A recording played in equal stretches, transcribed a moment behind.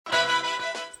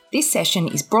This session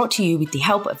is brought to you with the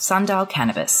help of Sundial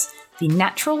Cannabis, the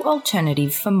natural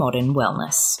alternative for modern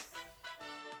wellness.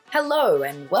 Hello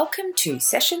and welcome to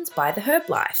Sessions by the Herb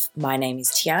Life. My name is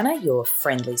Tiana, your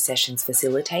friendly sessions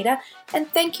facilitator,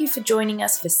 and thank you for joining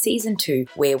us for Season 2,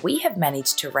 where we have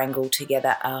managed to wrangle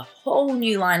together a whole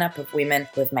new lineup of women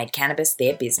who have made cannabis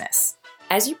their business.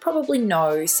 As you probably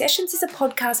know, Sessions is a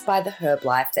podcast by the Herb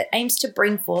Life that aims to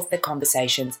bring forth the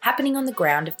conversations happening on the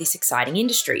ground of this exciting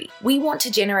industry. We want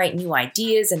to generate new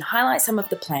ideas and highlight some of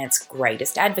the plant's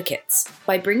greatest advocates.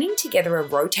 By bringing together a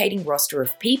rotating roster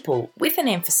of people with an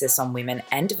emphasis on women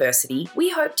and diversity,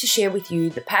 we hope to share with you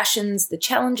the passions, the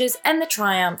challenges, and the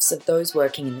triumphs of those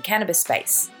working in the cannabis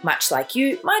space. Much like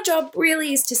you, my job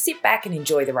really is to sit back and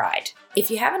enjoy the ride. If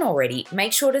you haven't already,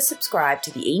 make sure to subscribe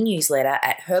to the e-newsletter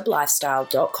at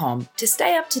herblifestyle.com to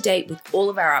stay up to date with all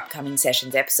of our upcoming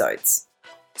Sessions episodes.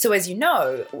 So as you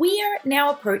know, we are now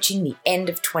approaching the end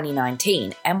of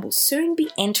 2019 and will soon be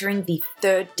entering the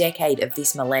third decade of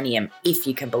this millennium, if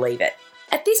you can believe it.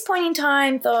 At this point in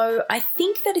time, though, I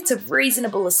think that it's a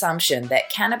reasonable assumption that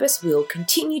cannabis will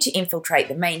continue to infiltrate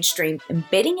the mainstream,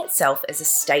 embedding itself as a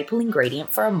staple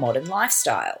ingredient for a modern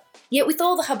lifestyle. Yet with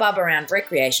all the hubbub around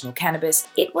recreational cannabis,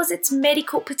 it was its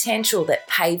medical potential that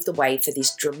paved the way for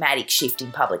this dramatic shift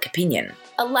in public opinion.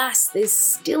 Alas, there's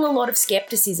still a lot of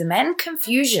skepticism and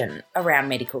confusion around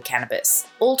medical cannabis.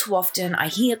 All too often, I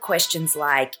hear questions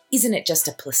like, isn't it just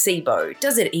a placebo?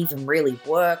 Does it even really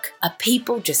work? Are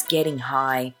people just getting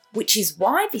high? Which is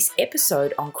why this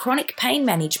episode on chronic pain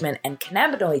management and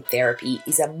cannabinoid therapy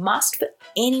is a must for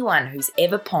anyone who's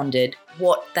ever pondered,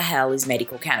 what the hell is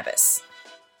medical cannabis?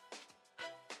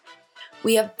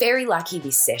 We are very lucky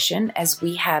this session as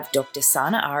we have Dr.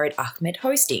 Sana Arad Ahmed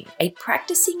hosting, a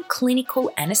practicing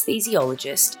clinical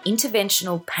anesthesiologist,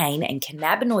 interventional pain and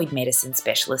cannabinoid medicine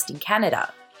specialist in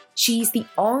Canada. She is the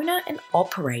owner and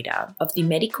operator of the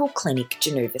medical clinic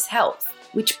Januvas Health,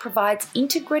 which provides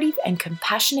integrative and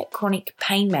compassionate chronic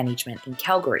pain management in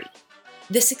Calgary.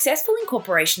 The successful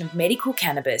incorporation of medical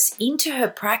cannabis into her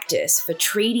practice for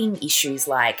treating issues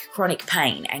like chronic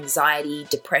pain, anxiety,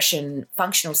 depression,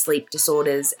 functional sleep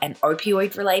disorders, and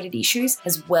opioid-related issues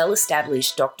has well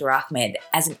established Dr. Ahmed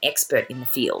as an expert in the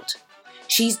field.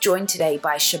 She's joined today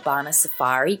by Shabana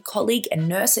Safari, colleague and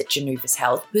nurse at Januvas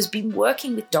Health, who has been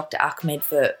working with Dr. Ahmed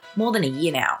for more than a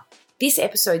year now. This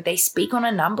episode, they speak on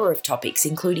a number of topics,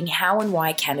 including how and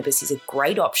why cannabis is a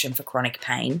great option for chronic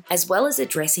pain, as well as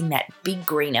addressing that big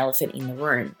green elephant in the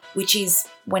room, which is,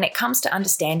 when it comes to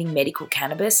understanding medical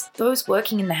cannabis, those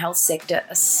working in the health sector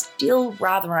are still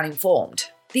rather uninformed.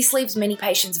 This leaves many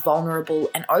patients vulnerable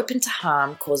and open to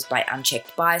harm caused by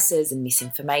unchecked biases and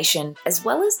misinformation, as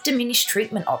well as diminished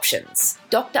treatment options.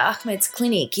 Dr. Ahmed's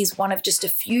clinic is one of just a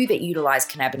few that utilise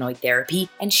cannabinoid therapy,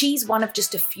 and she's one of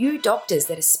just a few doctors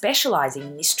that are specialising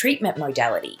in this treatment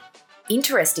modality.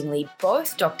 Interestingly,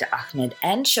 both Dr. Ahmed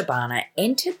and Shabana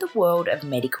entered the world of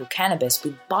medical cannabis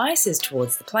with biases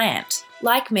towards the plant.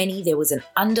 Like many, there was an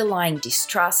underlying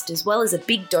distrust as well as a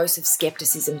big dose of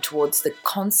skepticism towards the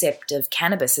concept of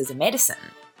cannabis as a medicine.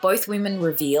 Both women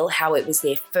reveal how it was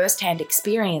their first-hand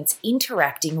experience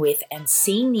interacting with and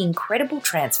seeing the incredible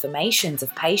transformations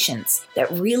of patients that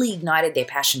really ignited their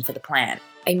passion for the plant.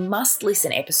 A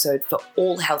must-listen episode for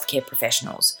all healthcare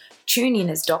professionals. Tune in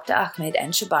as Dr. Ahmed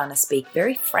and Shabana speak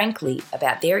very frankly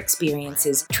about their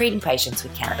experiences treating patients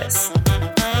with cannabis.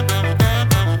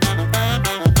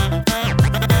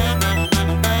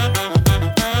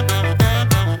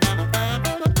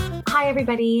 Hi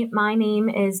everybody, my name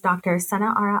is Dr.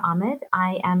 Sana Ara Ahmed.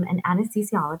 I am an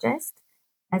anesthesiologist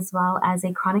as well as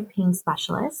a chronic pain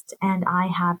specialist, and I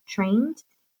have trained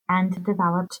and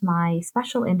developed my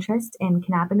special interest in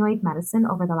cannabinoid medicine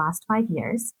over the last 5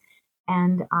 years.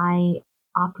 And I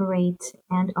operate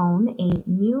and own a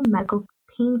new medical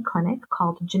pain clinic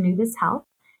called Januvas Health,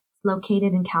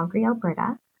 located in Calgary,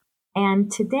 Alberta.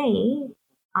 And today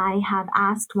I have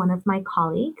asked one of my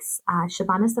colleagues,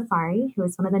 Shabana Safari, who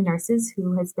is one of the nurses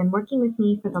who has been working with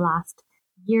me for the last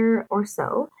year or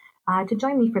so, to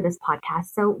join me for this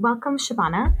podcast. So welcome,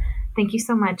 Shabana. Thank you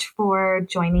so much for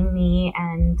joining me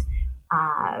and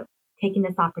taking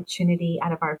this opportunity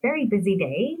out of our very busy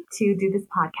day to do this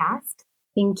podcast.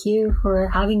 Thank you for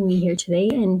having me here today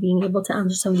and being able to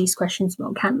answer some of these questions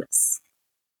about cannabis.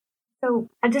 So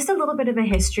just a little bit of a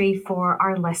history for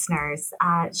our listeners.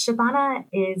 Shabana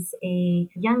is a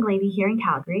young lady here in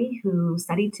Calgary who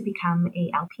studied to become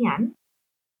a LPN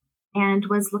and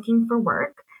was looking for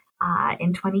work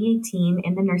in 2018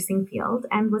 in the nursing field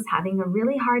and was having a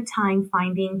really hard time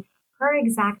finding her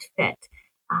exact fit.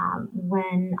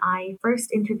 When I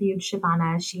first interviewed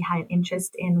Shabana, she had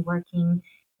interest in working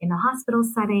in a hospital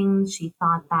setting. She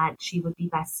thought that she would be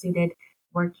best suited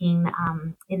working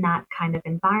in that kind of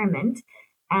environment.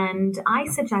 And I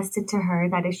suggested to her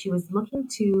that if she was looking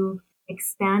to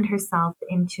expand herself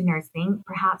into nursing,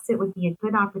 perhaps it would be a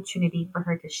good opportunity for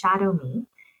her to shadow me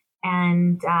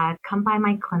and come by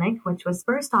my clinic, which was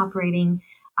first operating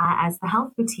as the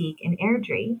Health Boutique in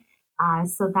Airdrie,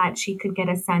 so that she could get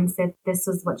a sense if this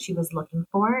was what she was looking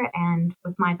for. And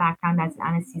with my background as an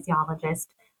anesthesiologist,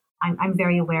 I'm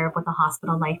very aware of what the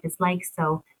hospital life is like.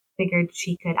 So figured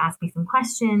she could ask me some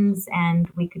questions and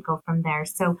we could go from there.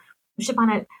 So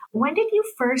Shabana, when did you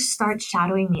first start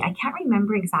shadowing me? I can't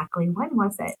remember exactly. When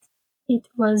was it? It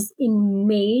was in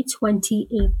May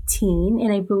 2018,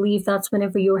 and I believe that's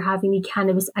whenever you were having the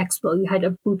Cannabis Expo. You had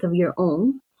a booth of your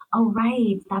own. Oh,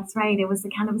 right. That's right. It was the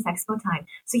Cannabis Expo time.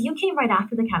 So you came right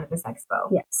after the Cannabis Expo.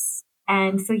 Yes.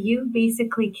 And so you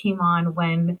basically came on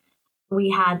when we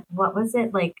had, what was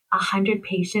it, like 100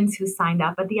 patients who signed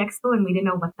up at the expo and we didn't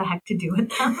know what the heck to do with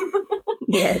them.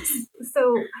 Yes.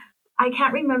 So I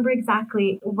can't remember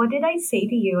exactly. What did I say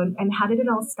to you and how did it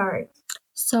all start?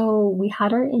 So we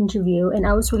had our interview and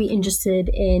I was really interested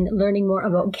in learning more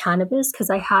about cannabis because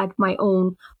I had my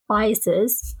own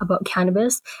biases about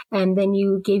cannabis. And then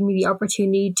you gave me the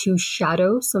opportunity to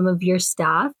shadow some of your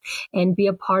staff and be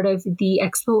a part of the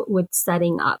expo with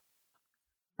setting up.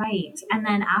 Right. And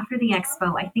then after the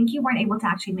expo, I think you weren't able to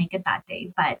actually make it that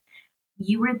day, but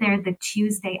you were there the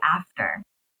Tuesday after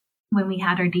when we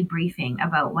had our debriefing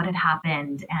about what had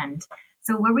happened. And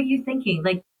so what were you thinking?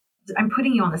 Like, I'm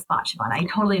putting you on the spot, Shabana. I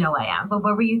totally know I am, but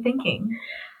what were you thinking?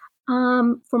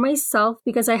 For myself,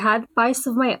 because I had bias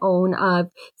of my own of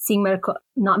seeing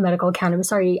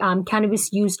cannabis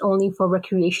used only for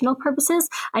recreational purposes.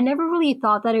 I never really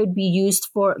thought that it would be used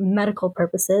for medical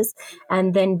purposes.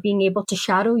 And then being able to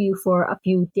shadow you for a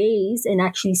few days and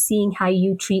actually seeing how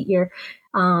you treat your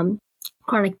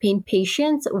chronic pain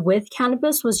patients with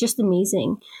cannabis was just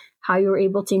amazing. How you were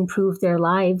able to improve their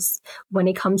lives when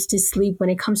it comes to sleep, when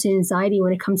it comes to anxiety,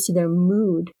 when it comes to their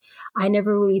mood. I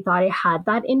never really thought it had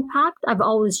that impact. I've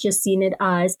always just seen it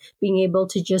as being able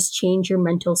to just change your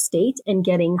mental state and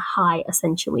getting high,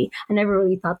 essentially. I never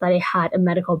really thought that it had a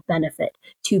medical benefit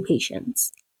to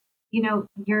patients. You know,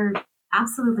 you're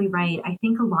absolutely right. I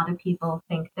think a lot of people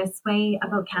think this way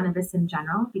about cannabis in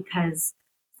general because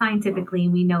scientifically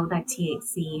we know that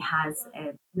THC has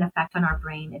an effect on our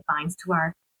brain. It binds to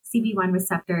our CB1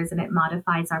 receptors and it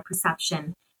modifies our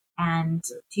perception. And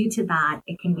due to that,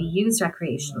 it can be used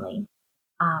recreationally.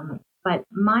 But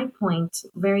my point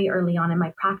very early on in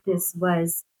my practice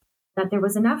was that there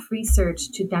was enough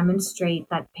research to demonstrate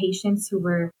that patients who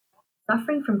were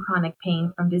suffering from chronic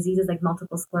pain from diseases like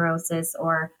multiple sclerosis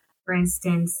or, for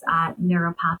instance,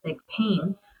 neuropathic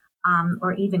pain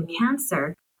or even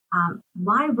cancer,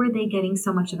 why were they getting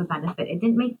so much of a benefit? It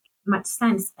didn't make much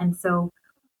sense. And so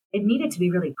it needed to be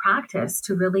really practiced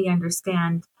to really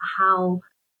understand how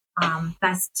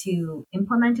best to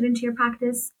implement it into your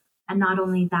practice. And not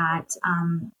only that,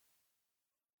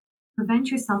 prevent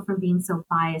yourself from being so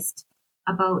biased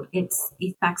about its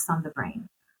effects on the brain.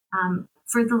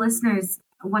 For the listeners,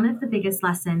 one of the biggest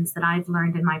lessons that I've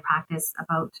learned in my practice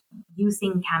about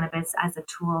using cannabis as a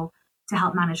tool to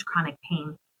help manage chronic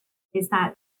pain is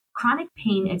that chronic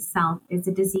pain itself is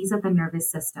a disease of the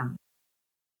nervous system.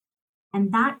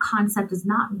 And that concept is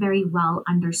not very well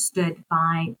understood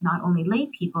by not only lay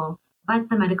people, but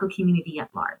the medical community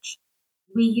at large.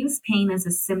 We use pain as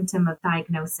a symptom of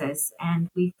diagnosis, and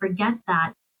we forget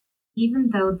that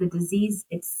even though the disease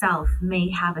itself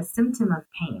may have a symptom of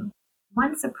pain,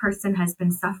 once a person has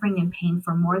been suffering in pain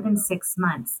for more than 6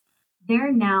 months,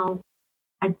 they're now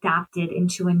adapted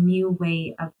into a new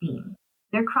way of being.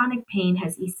 Their chronic pain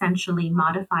has essentially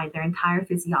modified their entire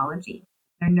physiology.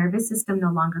 Their nervous system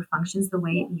no longer functions the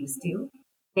way it used to.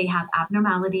 They have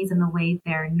abnormalities in the way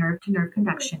their nerve-to-nerve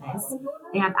conduction is.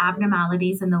 They have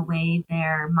abnormalities in the way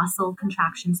their muscle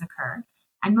contractions occur.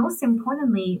 And most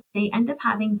importantly, they end up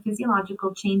having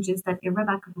physiological changes that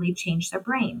irrevocably change their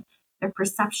brain. Their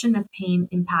perception of pain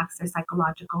impacts their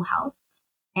psychological health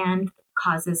and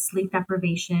causes sleep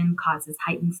deprivation, causes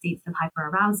heightened states of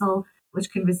hyperarousal,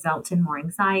 which can result in more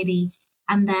anxiety.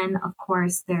 And then, of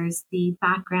course, there's the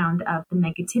background of the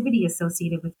negativity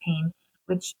associated with pain,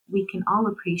 which we can all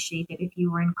appreciate that if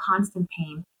you were in constant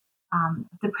pain,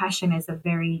 depression is a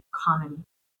very common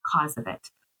cause of it.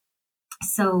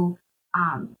 So,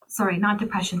 sorry, not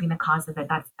depression being the cause of it.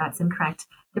 That's incorrect.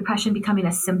 Depression becoming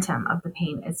a symptom of the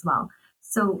pain as well.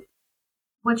 So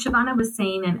what Shabana was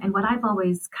saying and what I've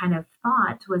always kind of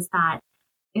thought was that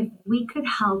if we could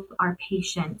help our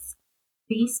patients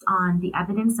based on the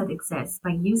evidence that exists by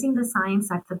using the science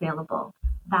that's available,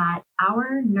 that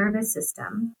our nervous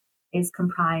system is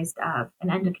comprised of an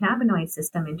endocannabinoid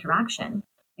system interaction.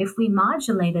 If we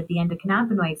modulated the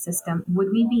endocannabinoid system,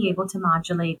 would we be able to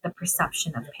modulate the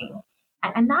perception of pain?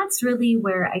 And that's really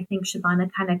where I think Shabana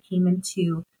kind of came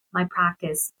into my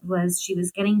practice, was she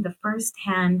was getting the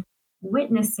firsthand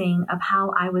witnessing of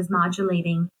how I was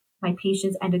modulating my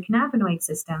patients' endocannabinoid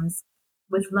systems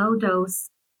with low dose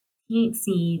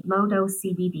THC, low dose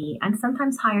CBD, and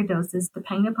sometimes higher doses,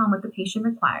 depending upon what the patient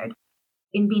required,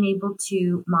 in being able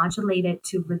to modulate it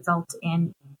to result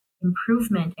in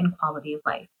improvement in quality of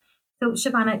life. So,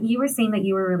 Shabana, you were saying that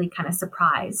you were really kind of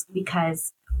surprised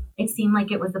because it seemed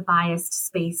like it was a biased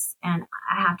space. And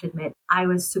I have to admit, I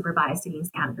was super biased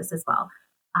against cannabis as well.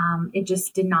 It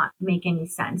just did not make any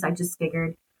sense. I just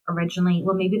figured originally,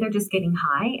 well, maybe they're just getting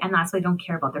high and that's why they don't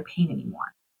care about their pain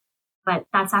anymore. But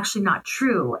that's actually not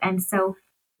true. And so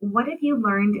what have you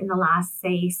learned in the last,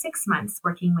 say, 6 months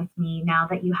working with me now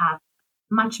that you have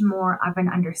much more of an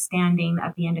understanding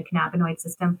of the endocannabinoid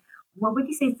system? What would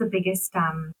you say is the biggest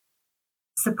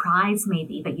surprise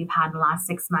maybe that you've had in the last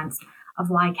 6 months of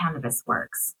why cannabis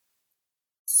works?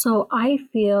 So I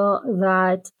feel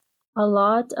that a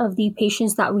lot of the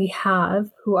patients that we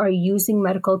have who are using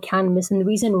medical cannabis, and the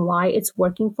reason why it's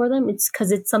working for them, it's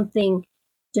because it's something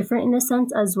different in a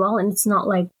sense as well. And it's not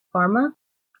like pharma.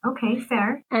 Okay,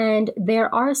 fair. And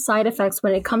there are side effects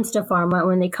when it comes to pharma,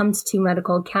 when it comes to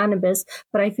medical cannabis,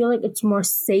 but I feel like it's more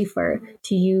safer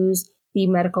to use the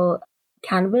medical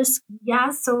cannabis.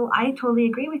 Yeah, so I totally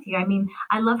agree with you. I mean,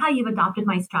 I love how you've adopted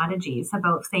my strategies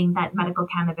about saying that medical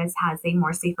cannabis has a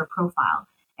more safer profile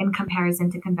in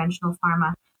comparison to conventional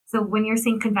pharma. So when you're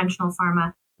saying conventional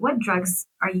pharma, what drugs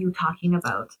are you talking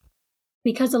about?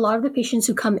 Because a lot of the patients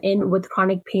who come in with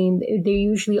chronic pain, they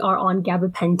usually are on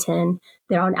gabapentin,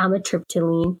 they're on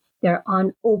amitriptyline, they're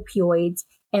on opioids.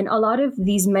 And a lot of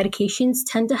these medications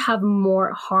tend to have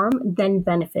more harm than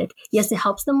benefit. Yes, it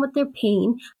helps them with their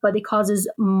pain, but it causes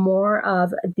more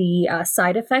of the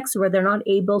side effects where they're not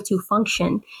able to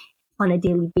function on a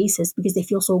daily basis because they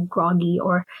feel so groggy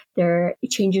or it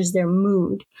changes their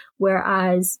mood.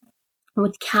 Whereas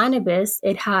with cannabis,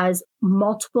 it has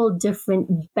multiple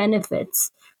different benefits,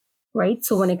 right?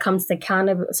 So when it comes to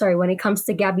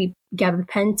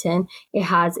gabapentin, it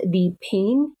has the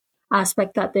pain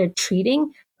aspect that they're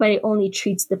treating, but it only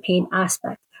treats the pain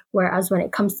aspect. Whereas when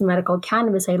it comes to medical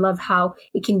cannabis, I love how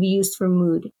it can be used for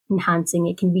mood enhancing.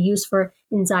 It can be used for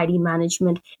anxiety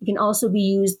management. It can also be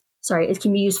used, it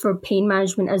can be used for pain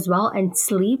management as well and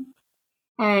sleep.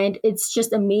 And it's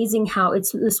just amazing how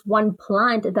it's this one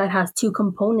plant that has two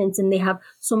components and they have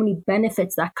so many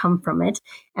benefits that come from it.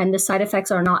 And the side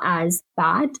effects are not as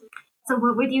bad. So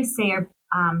what would you say are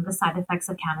the side effects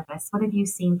of cannabis? What have you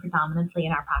seen predominantly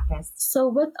in our practice? So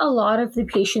with a lot of the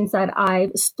patients that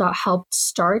I've helped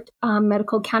start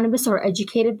medical cannabis or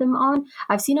educated them on,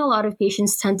 I've seen a lot of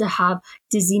patients tend to have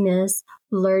dizziness,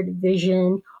 blurred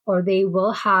vision, or they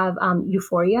will have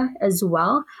euphoria as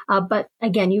well. But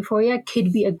again, euphoria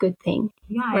could be a good thing.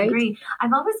 Yeah, I right? agree.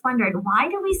 I've always wondered, why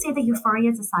do we say that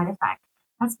euphoria is a side effect?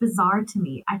 That's bizarre to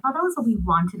me. I thought that was what we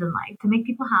wanted in life, to make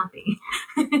people happy.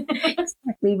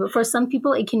 Exactly. But for some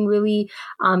people, it can really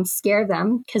scare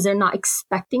them because they're not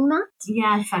expecting that.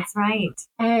 Yes, that's right.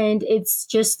 And it's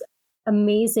just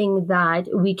amazing that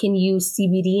we can use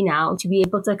CBD now to be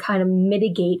able to kind of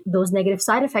mitigate those negative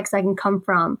side effects that can come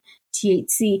from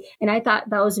THC. And I thought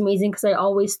that was amazing because I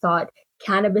always thought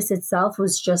cannabis itself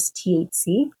was just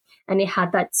THC and it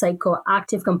had that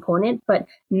psychoactive component. But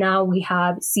now we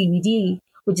have CBD,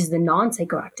 which is the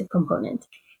non-psychoactive component.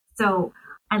 So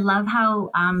I love how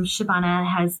Shabana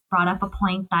has brought up a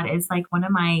point that is like one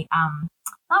of my,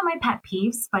 not my pet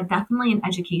peeves, but definitely an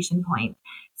education point.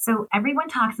 So everyone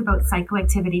talks about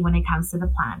psychoactivity when it comes to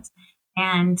the plant.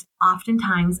 And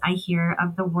oftentimes I hear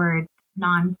of the word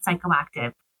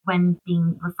non-psychoactive when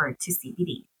being referred to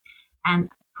CBD. And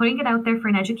putting it out there for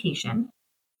an education,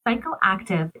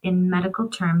 psychoactive in medical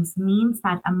terms means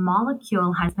that a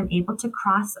molecule has been able to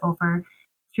cross over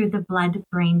through the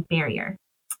blood-brain barrier.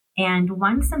 And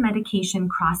once a medication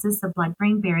crosses the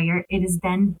blood-brain barrier, it is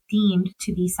then deemed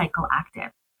to be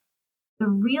psychoactive. The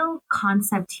real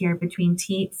concept here between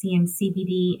THC and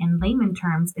CBD in layman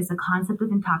terms is a concept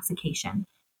of intoxication.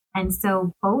 And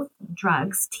so both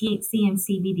drugs, THC and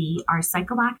CBD, are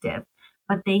psychoactive,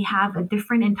 but they have a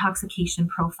different intoxication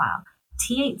profile.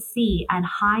 THC at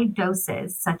high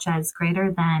doses, such as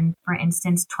greater than, for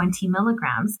instance, 20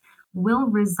 milligrams, will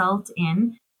result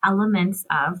in elements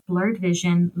of blurred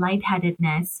vision,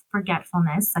 lightheadedness,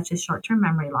 forgetfulness, such as short-term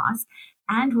memory loss,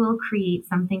 and will create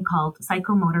something called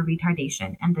psychomotor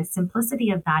retardation. And the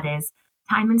simplicity of that is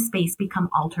time and space become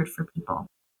altered for people,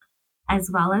 as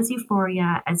well as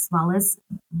euphoria, as well as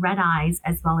red eyes,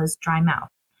 as well as dry mouth.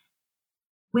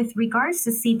 With regards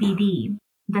to CBD,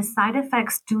 the side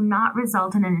effects do not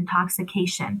result in an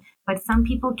intoxication, but some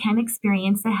people can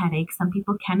experience a headache, some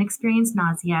people can experience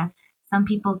nausea, some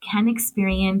people can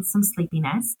experience some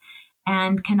sleepiness,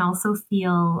 and can also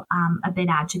feel a bit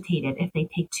agitated if they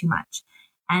take too much.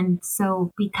 And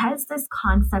so because this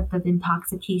concept of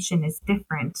intoxication is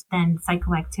different than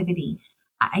psychoactivity,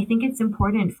 I think it's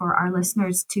important for our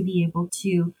listeners to be able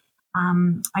to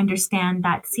understand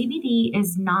that CBD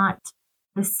is not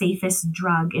the safest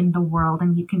drug in the world,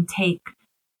 and you can take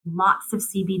lots of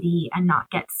CBD and not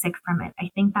get sick from it. I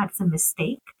think that's a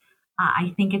mistake.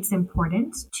 I think it's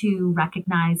important to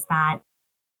recognize that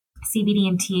CBD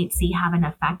and THC have an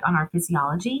effect on our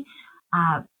physiology.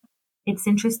 It's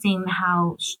interesting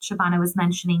how Shabana was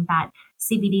mentioning that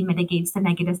CBD mitigates the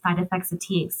negative side effects of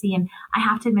THC. And I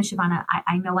have to admit, Shabana,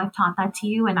 I know I've taught that to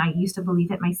you and I used to believe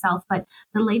it myself, but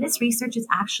the latest research is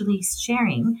actually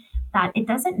sharing that it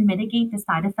doesn't mitigate the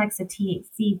side effects of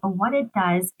THC, but what it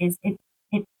does is it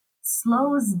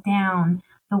slows down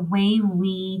the way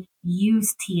we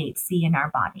use THC in our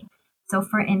body. So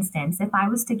for instance, if I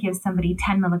was to give somebody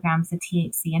 10 milligrams of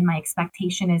THC and my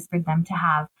expectation is for them to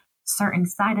have certain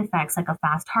side effects like a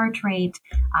fast heart rate,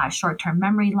 short-term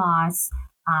memory loss,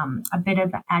 a bit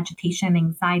of agitation and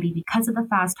anxiety because of the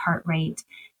fast heart rate,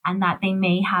 and that they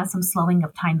may have some slowing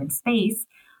of time and space,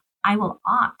 I will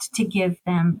opt to give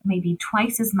them maybe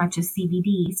twice as much as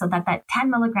CBD so that 10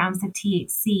 milligrams of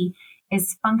THC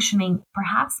is functioning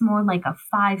perhaps more like a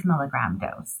 5 milligram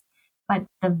dose. But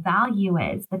the value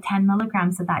is the 10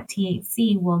 milligrams of that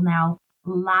THC will now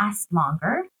last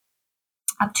longer,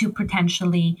 up to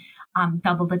potentially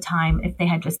double the time if they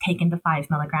had just taken the 5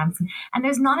 milligrams. And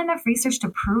there's not enough research to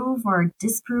prove or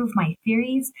disprove my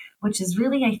theories, which is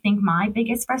really, I think, my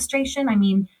biggest frustration. I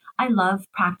mean, I love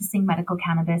practicing medical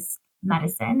cannabis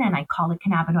medicine, and I call it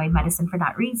cannabinoid medicine for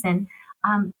that reason.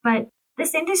 But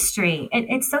this industry,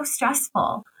 it's so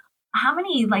stressful. How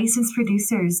many licensed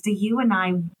producers do you and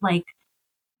I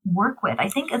work with? I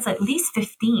think it's at least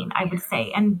 15, I would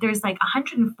say. And there's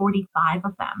 145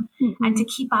 of them. Mm-hmm. And to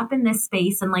keep up in this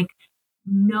space and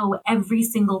know every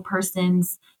single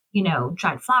person's,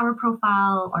 dried flower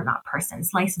profile, or not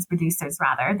persons, licensed producers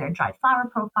rather, their dried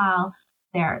flower profile,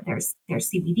 their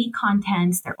CBD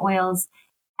contents, their oils.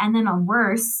 And then on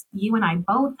worse, you and I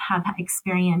both have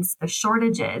experienced the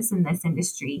shortages in this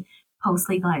industry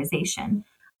post-legalization.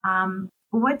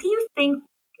 What do you think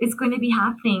is going to be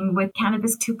happening with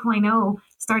Cannabis 2.0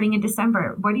 starting in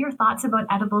December? What are your thoughts about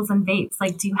edibles and vapes?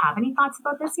 Do you have any thoughts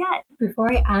about this yet?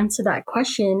 Before I answer that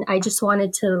question, I just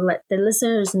wanted to let the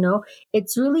listeners know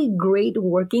it's really great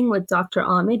working with Dr.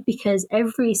 Ahmed because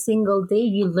every single day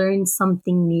you learn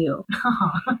something new.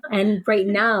 And right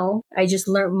now, I just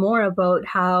learned more about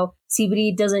how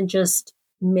CBD doesn't just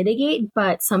mitigate,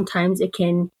 but sometimes it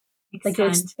can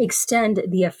extend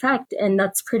the effect, and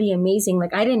that's pretty amazing.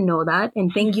 I didn't know that,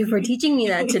 and thank you for teaching me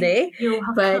that today.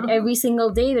 But every single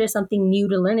day there's something new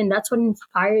to learn, and that's what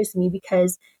inspires me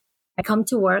because I come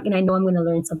to work and I know I'm going to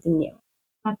learn something new.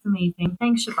 That's amazing.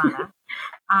 Thanks, Shabana.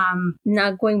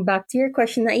 Now going back to your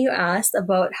question that you asked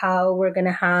about how we're going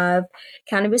to have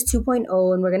Cannabis 2.0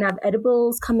 and we're going to have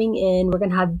edibles coming in, we're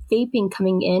going to have vaping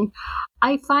coming in.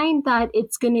 I find that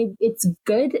it's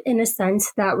good in a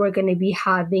sense that we're going to be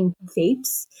having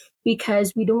vapes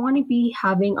because we don't want to be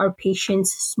having our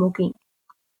patients smoking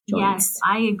joints. Yes,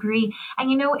 I agree.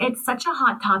 And it's such a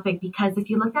hot topic because if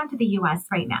you look down to the US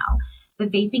right now, the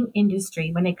vaping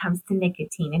industry, when it comes to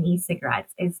nicotine and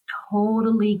e-cigarettes, is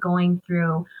totally going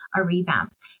through a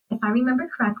revamp. If I remember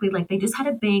correctly, they just had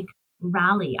a big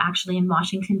rally actually in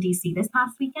Washington, D.C. this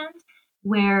past weekend,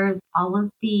 where all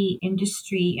of the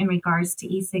industry in regards to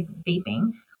e-cig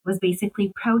vaping was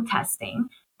basically protesting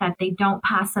that they don't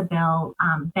pass a bill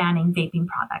banning vaping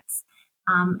products.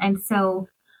 And so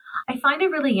I find it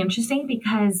really interesting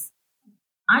because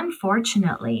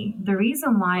unfortunately, the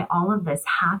reason why all of this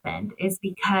happened is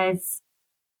because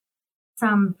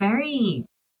some very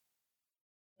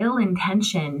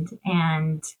ill-intentioned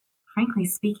and, frankly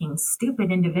speaking,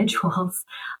 stupid individuals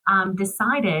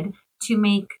decided to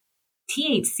make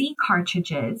THC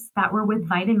cartridges that were with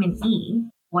vitamin E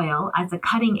oil as a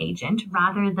cutting agent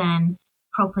rather than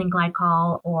propylene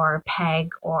glycol or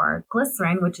PEG or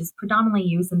glycerin, which is predominantly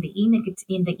used in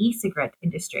the e-cigarette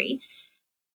industry.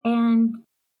 And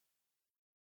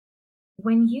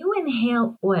when you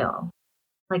inhale oil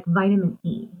like vitamin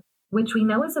E, which we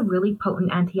know is a really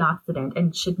potent antioxidant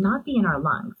and should not be in our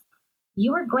lungs,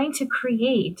 you are going to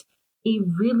create a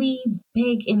really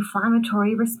big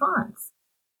inflammatory response.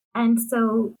 And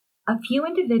so a few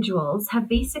individuals have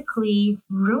basically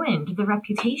ruined the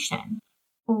reputation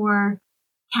for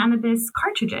cannabis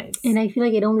cartridges. And I feel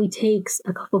like it only takes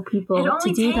a couple people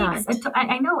to do that.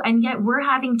 I know. And yet we're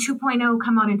having 2.0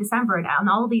 come out in December now. And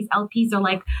all these LPs are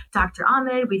like, Dr.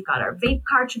 Ahmed, we've got our vape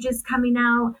cartridges coming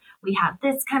out. We have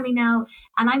this coming out.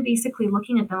 And I'm basically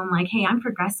looking at them. I'm like, hey, I'm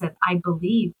progressive. I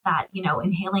believe that,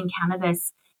 inhaling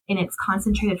cannabis in its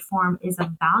concentrated form is of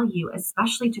value,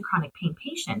 especially to chronic pain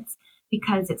patients,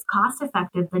 because it's cost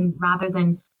effective rather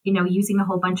than using a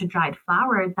whole bunch of dried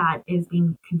flower that is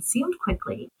being consumed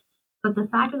quickly. But the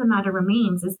fact of the matter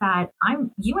remains is that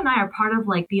you and I are part of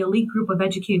like the elite group of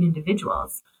educated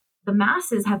individuals. The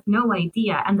masses have no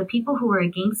idea. And the people who are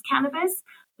against cannabis,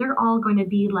 they're all going to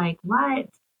be like, what?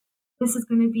 This is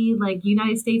going to be like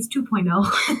United States 2.0.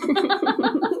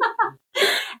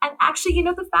 And actually,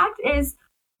 the fact is,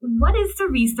 what is the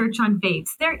research on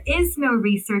vapes? There is no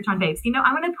research on vapes.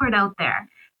 I'm going to put it out there.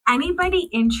 Anybody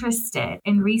interested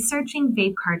in researching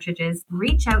vape cartridges,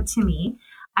 reach out to me.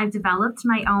 I've developed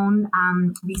my own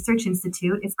research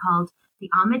institute. It's called the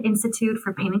Ahmed Institute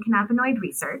for Pain and Cannabinoid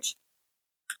Research.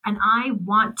 And I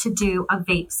want to do a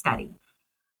vape study.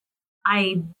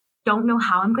 I don't know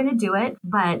how I'm going to do it,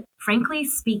 but frankly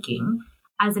speaking,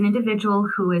 as an individual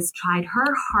who has tried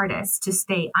her hardest to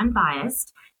stay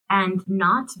unbiased and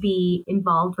not be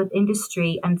involved with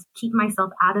industry and keep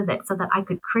myself out of it so that I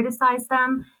could criticize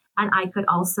them and I could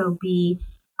also be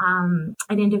an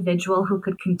individual who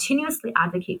could continuously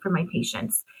advocate for my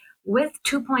patients. With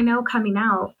 2.0 coming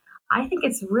out, I think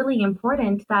it's really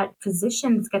important that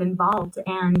physicians get involved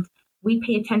and we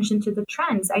pay attention to the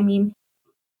trends. I mean,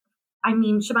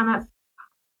 Shabana,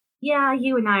 yeah,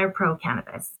 you and I are pro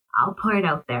cannabis. I'll put it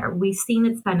out there. We've seen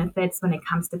its benefits when it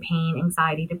comes to pain,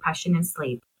 anxiety, depression, and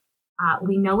sleep.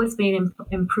 We know it's made an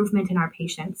improvement in our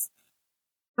patients.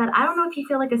 But I don't know if you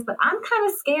feel like this, but I'm kind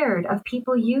of scared of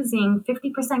people using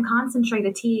 50%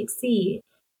 concentrated THC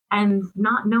and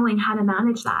not knowing how to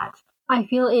manage that. I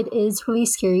feel it is really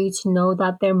scary to know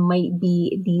that there might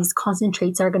be these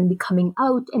concentrates that are going to be coming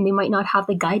out and they might not have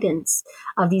the guidance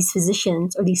of these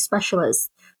physicians or these specialists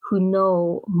who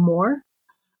know more.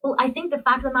 Well, I think the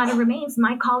fact of the matter remains,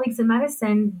 my colleagues in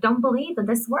medicine don't believe that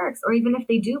this works, or even if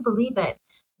they do believe it,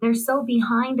 they're so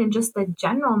behind in just the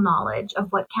general knowledge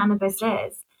of what cannabis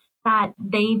is that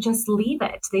they just leave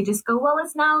it. They just go, well,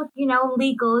 it's now,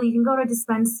 legal. You can go to a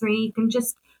dispensary. You can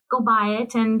just go buy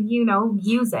it and,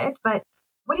 use it. But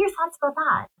what are your thoughts about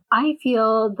that? I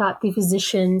feel that the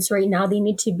physicians right now, they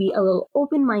need to be a little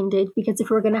open-minded, because if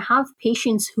we're going to have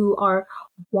patients who are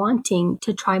wanting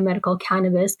to try medical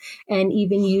cannabis and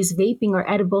even use vaping or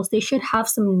edibles, they should have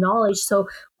some knowledge. So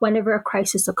whenever a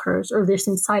crisis occurs or there's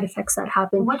some side effects that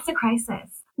happen. What's a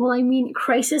crisis? Well, I mean,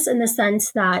 crisis in the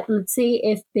sense that, let's say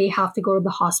if they have to go to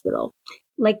the hospital,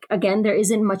 like, again, there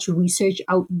isn't much research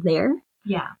out there.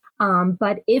 Yeah.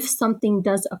 But if something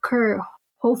does occur,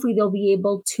 hopefully they'll be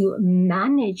able to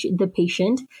manage the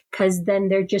patient, because then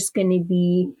they're just going to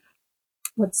be,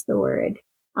 what's the word?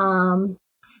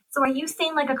 So are you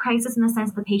saying like a crisis in the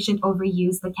sense the patient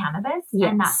overused the cannabis?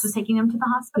 Yes. And that's what's taking them to the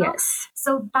hospital? Yes.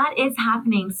 So that is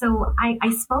happening. So I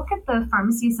spoke at the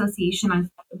Pharmacy Association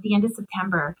at the end of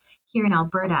September here in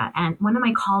Alberta, and one of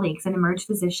my colleagues, an emerge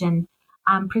physician,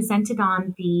 presented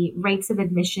on the rates of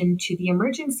admission to the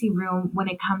emergency room when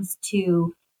it comes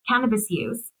to cannabis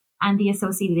use and the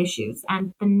associated issues.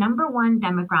 And the number one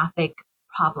demographic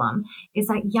problem is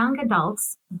that young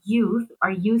adults, youth,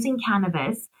 are using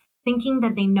cannabis thinking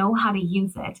that they know how to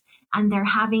use it, and they're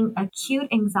having acute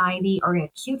anxiety or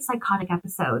acute psychotic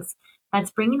episodes that's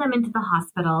bringing them into the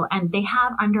hospital, and they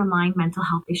have underlying mental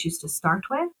health issues to start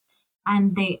with,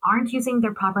 and they aren't using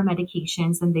their proper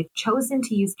medications, and they've chosen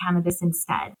to use cannabis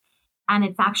instead, and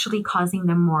it's actually causing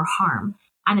them more harm,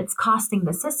 and it's costing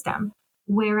the system.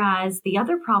 Whereas the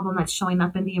other problem that's showing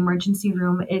up in the emergency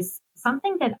room is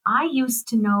something that I used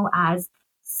to know as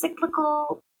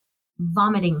cyclical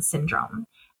vomiting syndrome.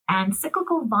 And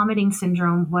cyclical vomiting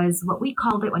syndrome was what we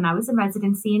called it when I was in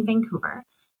residency in Vancouver.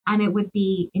 And it would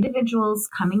be individuals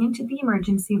coming into the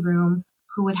emergency room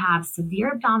who would have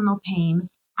severe abdominal pain,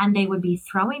 and they would be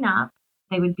throwing up.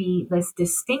 They would be this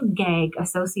distinct gag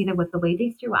associated with the way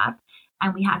they threw up.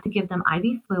 And we had to give them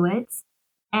IV fluids.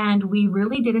 And we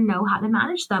really didn't know how to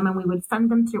manage them. And we would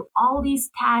send them through all these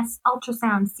tests,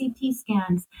 ultrasounds, CT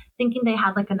scans, thinking they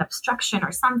had like an obstruction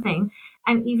or something.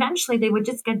 And eventually they would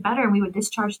just get better and we would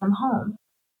discharge them home.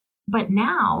 But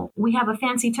now we have a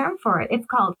fancy term for it. It's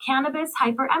called cannabis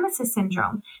hyperemesis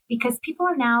syndrome, because people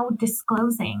are now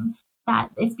disclosing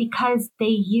that it's because they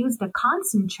used a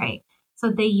concentrate.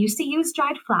 So they used to use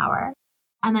dried flower,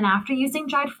 And then after using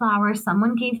dried flower,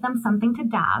 someone gave them something to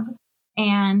dab,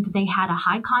 and they had a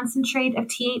high concentrate of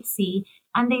THC,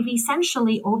 and they've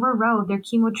essentially overrode their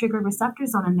chemotrigger receptor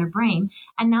zone in their brain.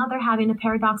 And now they're having a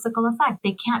paradoxical effect.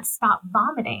 They can't stop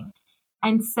vomiting.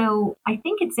 And so I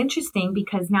think it's interesting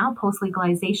because now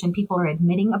post-legalization, people are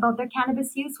admitting about their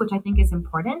cannabis use, which I think is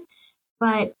important.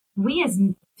 But we as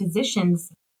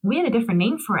physicians, we had a different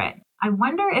name for it. I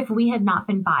wonder if we had not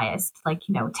been biased,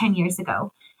 10 years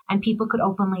ago, and people could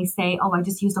openly say, oh, I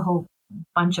just used a whole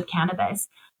bunch of cannabis,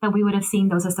 that we would have seen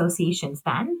those associations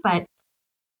then. But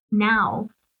now,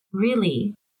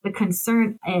 really, the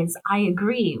concern is, I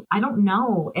agree. I don't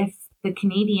know if the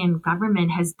Canadian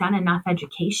government has done enough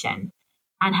education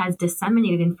and has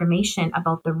disseminated information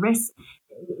about the risks.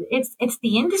 It's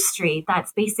the industry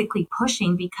that's basically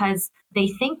pushing because they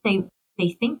think they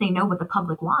know what the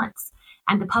public wants,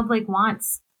 and the public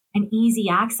wants an easy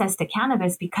access to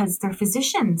cannabis because their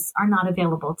physicians are not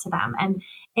available to them. And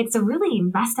it's a really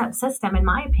messed up system, in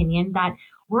my opinion, that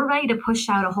we're ready to push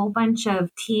out a whole bunch of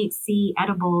THC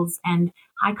edibles and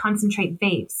high concentrate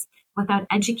vapes without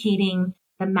educating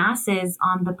the masses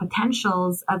on the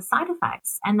potentials of side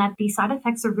effects, and that these side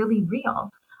effects are really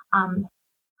real. I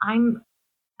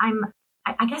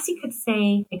guess you could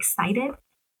say, excited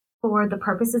for the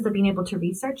purposes of being able to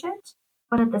research it.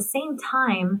 But at the same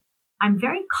time, I'm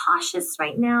very cautious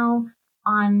right now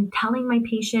on telling my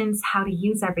patients how to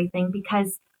use everything,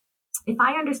 because if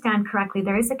I understand correctly,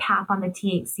 there is a cap on the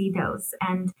THC dose,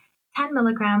 and 10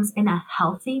 milligrams in a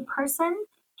healthy person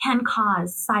can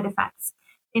cause side effects.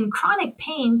 In chronic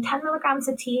pain, 10 milligrams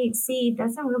of THC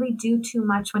doesn't really do too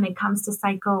much when it comes to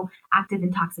psychoactive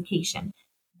intoxication.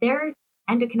 Their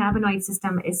endocannabinoid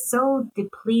system is so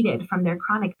depleted from their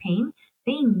chronic pain,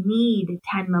 they need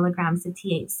 10 milligrams of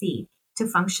THC to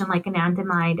function like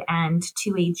anandamide and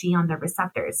 2-AG on their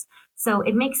receptors. So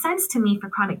it makes sense to me for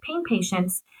chronic pain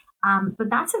patients, but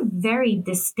that's a very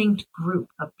distinct group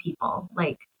of people.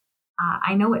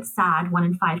 I know it's sad, 1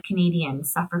 in 5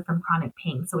 Canadians suffer from chronic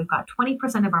pain. So we've got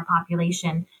 20% of our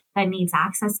population that needs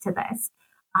access to this.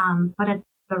 But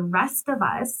the rest of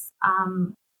us,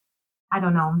 I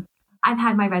don't know. I've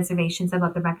had my reservations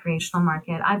about the recreational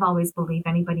market. I've always believed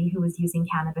anybody who was using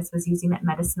cannabis was using it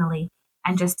medicinally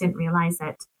and just didn't realize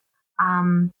it.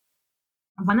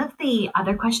 One of the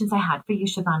other questions I had for you,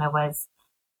 Shabana, was,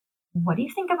 what do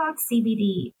you think about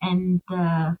CBD in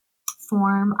the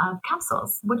form of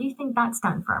capsules? What do you think that's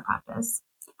done for our practice?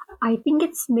 I think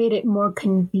it's made it more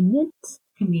convenient.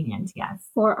 Convenient, yes.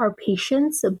 For our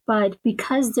patients, but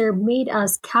because they're made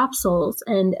as capsules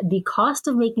and the cost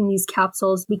of making these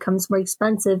capsules becomes more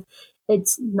expensive,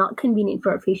 it's not convenient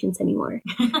for our patients anymore.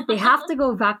 They have to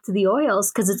go back to the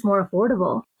oils because it's more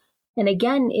affordable. And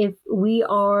again, if we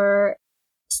are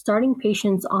starting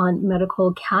patients on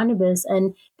medical cannabis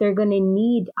and they're going to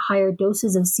need higher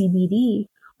doses of CBD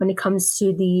when it comes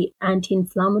to the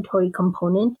anti-inflammatory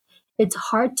component, it's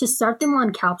hard to start them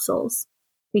on capsules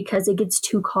because it gets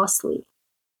too costly.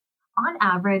 On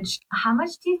average, how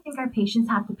much do you think our patients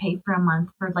have to pay for a month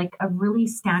for a really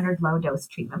standard low dose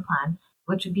treatment plan,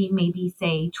 which would be maybe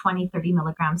say 20, 30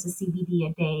 milligrams of CBD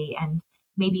a day and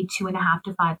maybe 2.5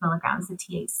 to 5 milligrams of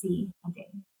THC a day?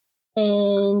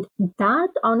 And that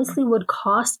honestly would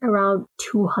cost around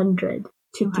 200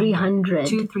 to 300.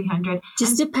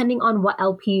 Just depending on what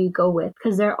LP you go with.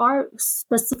 Because there are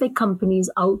specific companies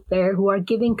out there who are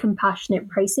giving compassionate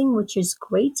pricing, which is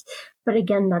great. But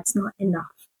again, that's not enough.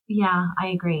 Yeah, I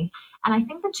agree. And I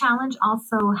think the challenge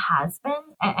also has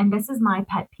been, and this is my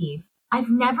pet peeve, I've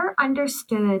never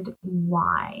understood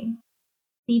why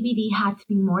CBD had to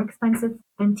be more expensive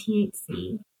than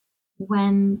THC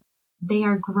when they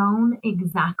are grown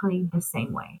exactly the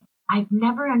same way. I've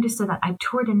never understood that. I've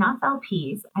toured enough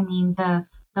LPs. I mean, the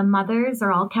mothers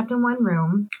are all kept in one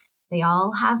room. They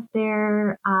all have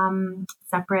their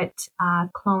separate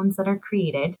clones that are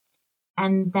created.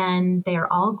 And then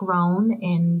they're all grown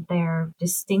in their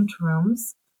distinct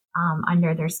rooms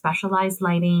under their specialized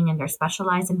lighting and their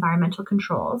specialized environmental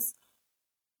controls.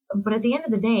 But at the end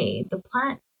of the day, the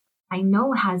plant, I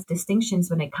know, has distinctions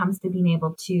when it comes to being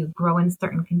able to grow in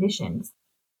certain conditions.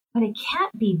 But it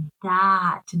can't be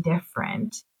that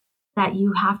different that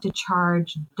you have to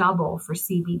charge double for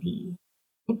CBD.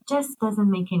 It just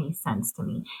doesn't make any sense to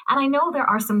me. And I know there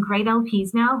are some great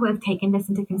LPs now who have taken this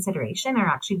into consideration, are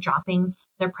actually dropping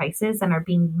their prices and are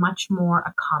being much more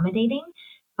accommodating.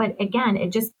 But again,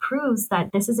 it just proves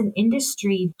that this is an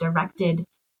industry-directed,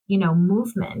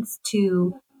 movement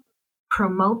to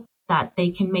promote that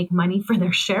they can make money for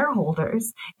their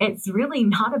shareholders. It's really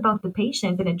not about the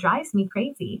patient, and it drives me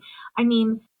crazy. I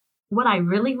mean, what I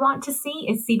really want to see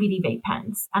is CBD vape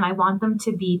pens, and I want them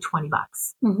to be $20.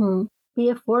 Mm-hmm.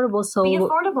 Be affordable so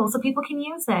people can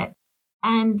use it,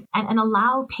 and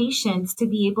allow patients to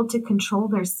be able to control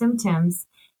their symptoms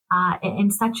in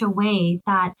such a way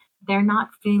that they're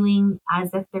not feeling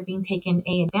as if they're being taken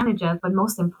advantage of, but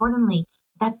most importantly,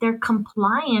 that they're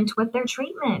compliant with their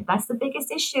treatment. That's the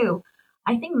biggest issue.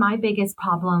 I think my biggest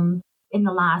problem in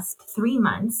the last 3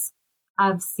 months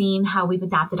of seeing how we've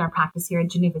adapted our practice here at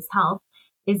Genuvis Health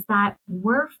is that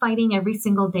we're fighting every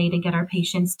single day to get our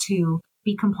patients to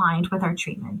be compliant with our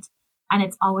treatment. And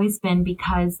it's always been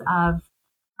because of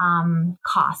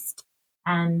cost.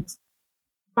 And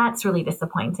that's really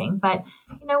disappointing. But,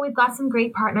 we've got some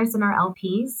great partners in our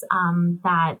LPs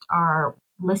that are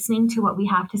listening to what we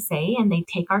have to say, and they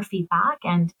take our feedback,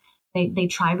 and they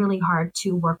try really hard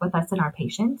to work with us and our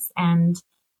patients. And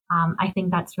I think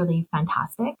that's really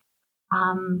fantastic.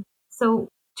 So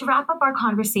to wrap up our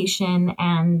conversation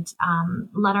and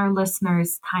let our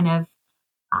listeners kind of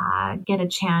get a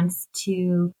chance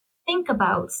to think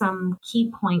about some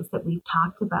key points that we've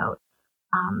talked about,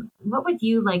 what would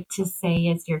you like to say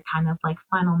as your kind of like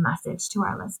final message to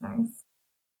our listeners?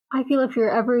 I feel if you're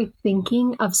ever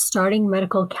thinking of starting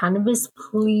medical cannabis,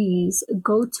 please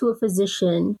go to a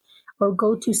physician or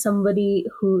go to somebody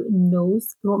who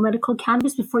knows about medical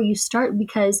cannabis before you start,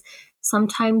 because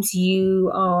sometimes you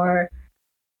are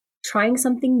trying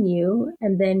something new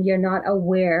and then you're not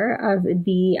aware of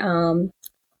the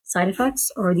side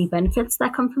effects or the benefits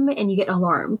that come from it, and you get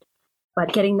alarmed.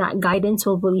 But getting that guidance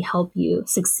will really help you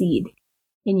succeed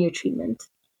in your treatment.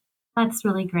 That's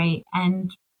really great.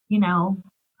 And,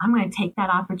 I'm going to take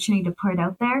that opportunity to put it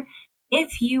out there.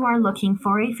 If you are looking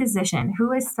for a physician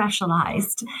who is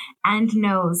specialized and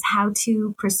knows how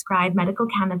to prescribe medical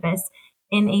cannabis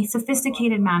in a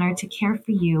sophisticated manner to care for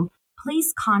you,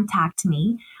 please contact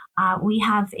me. We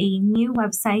have a new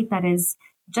website that is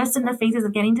just in the phases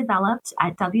of getting developed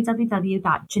at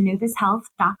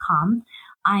www.genuvishealth.com.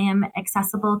 I am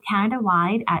accessible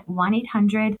Canada-wide at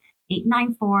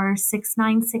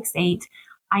 1-800-894-6968.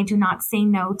 I do not say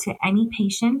no to any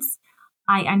patients.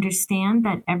 I understand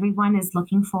that everyone is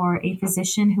looking for a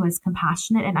physician who is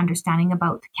compassionate and understanding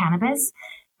about cannabis,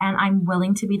 and I'm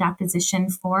willing to be that physician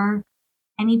for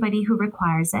anybody who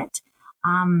requires it.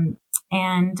 And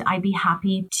I'd be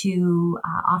happy to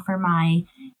offer my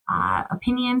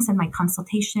opinions and my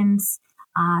consultations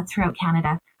throughout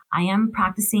Canada. I am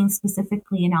practicing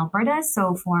specifically in Alberta,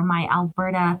 so for my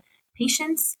Alberta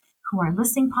patients who are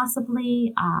listening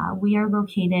possibly, we are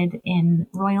located in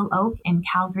Royal Oak in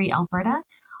Calgary, Alberta.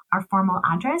 Our formal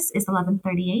address is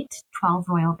 1138 12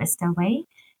 Royal Vista Way.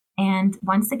 And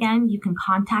once again, you can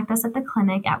contact us at the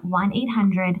clinic at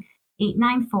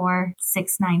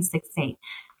 1-800-894-6968.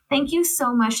 Thank you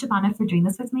so much, Shabana, for doing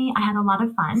this with me. I had a lot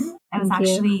of fun. It was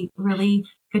actually really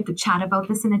good to chat about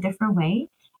this in a different way.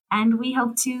 And we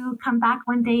hope to come back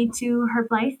one day to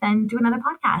Herb Life and do another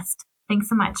podcast. Thanks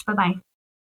so much. Bye-bye.